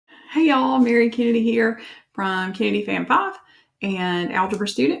Hey y'all, Mary Kennedy here from Kennedy Fam 5 and algebra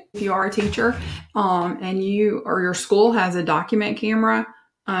student. If you are a teacher and you or your school has a document camera,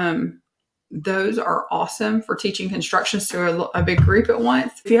 those are awesome for teaching constructions to a big group at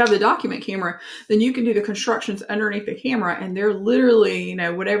once. If you have the document camera, then you can do the constructions underneath the camera, and they're literally,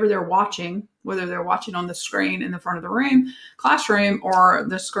 whatever they're watching, whether they're watching on the screen in the front of the classroom, or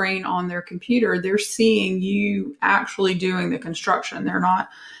the screen on their computer, they're seeing you actually doing the construction. They're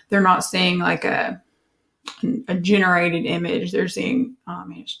not seeing like a generated image. They're seeing,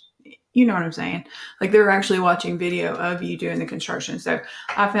 you know what I'm saying? Like they're actually watching video of you doing the construction. So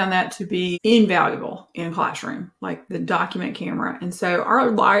I found that to be invaluable in classroom, like the document camera. And so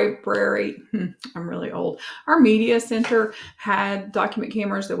our library, I'm really old, our media center had document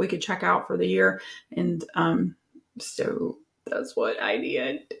cameras that we could check out for the year. And so that's what I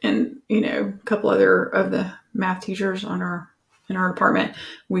did. And, a couple other of the math teachers in our department,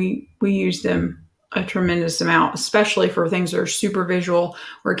 we used them a tremendous amount, especially for things that are super visual,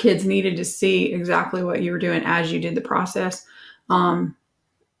 where kids needed to see exactly what you were doing as you did the process, and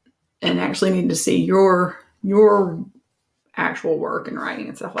actually needed to see your actual work and writing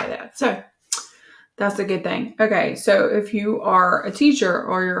and stuff like that. So that's a good thing. Okay, so if you are a teacher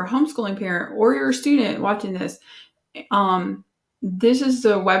or you're a homeschooling parent or you're a student watching this, this is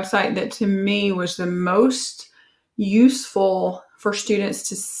the website that to me was the most useful for students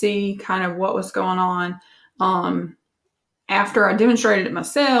to see kind of what was going on. After I demonstrated it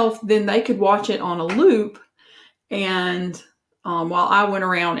myself, then they could watch it on a loop. And while I went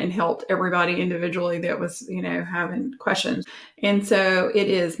around and helped everybody individually that was, having questions. And so it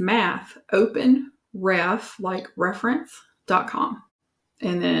is mathopenref, like reference.com.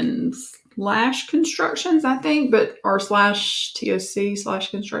 And then /constructions, I think, or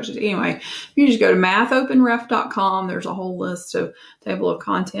 /TOC/constructions. Anyway, you just go to mathopenref.com. There's a whole list of table of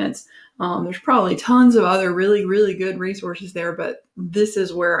contents. There's probably tons of other really, really good resources there, but this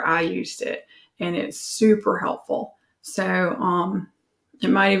is where I used it, and it's super helpful. So it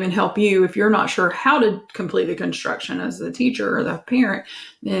might even help you if you're not sure how to complete the construction as the teacher or the parent.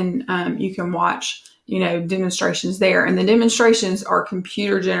 Then you can watch demonstrations there, and the demonstrations are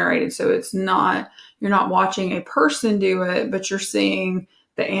computer generated. So you're not watching a person do it, but you're seeing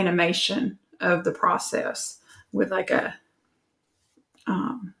the animation of the process with like a,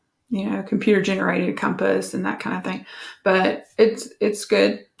 computer generated compass and that kind of thing. But it's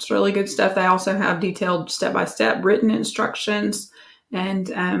good. It's really good stuff. They also have detailed step-by-step written instructions.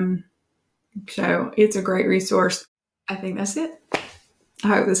 And so it's a great resource. I think that's it. I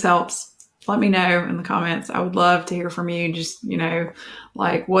hope this helps. Let me know in the comments. I would love to hear from you. Just,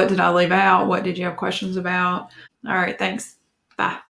 like, what did I leave out? What did you have questions about? All right. Thanks. Bye.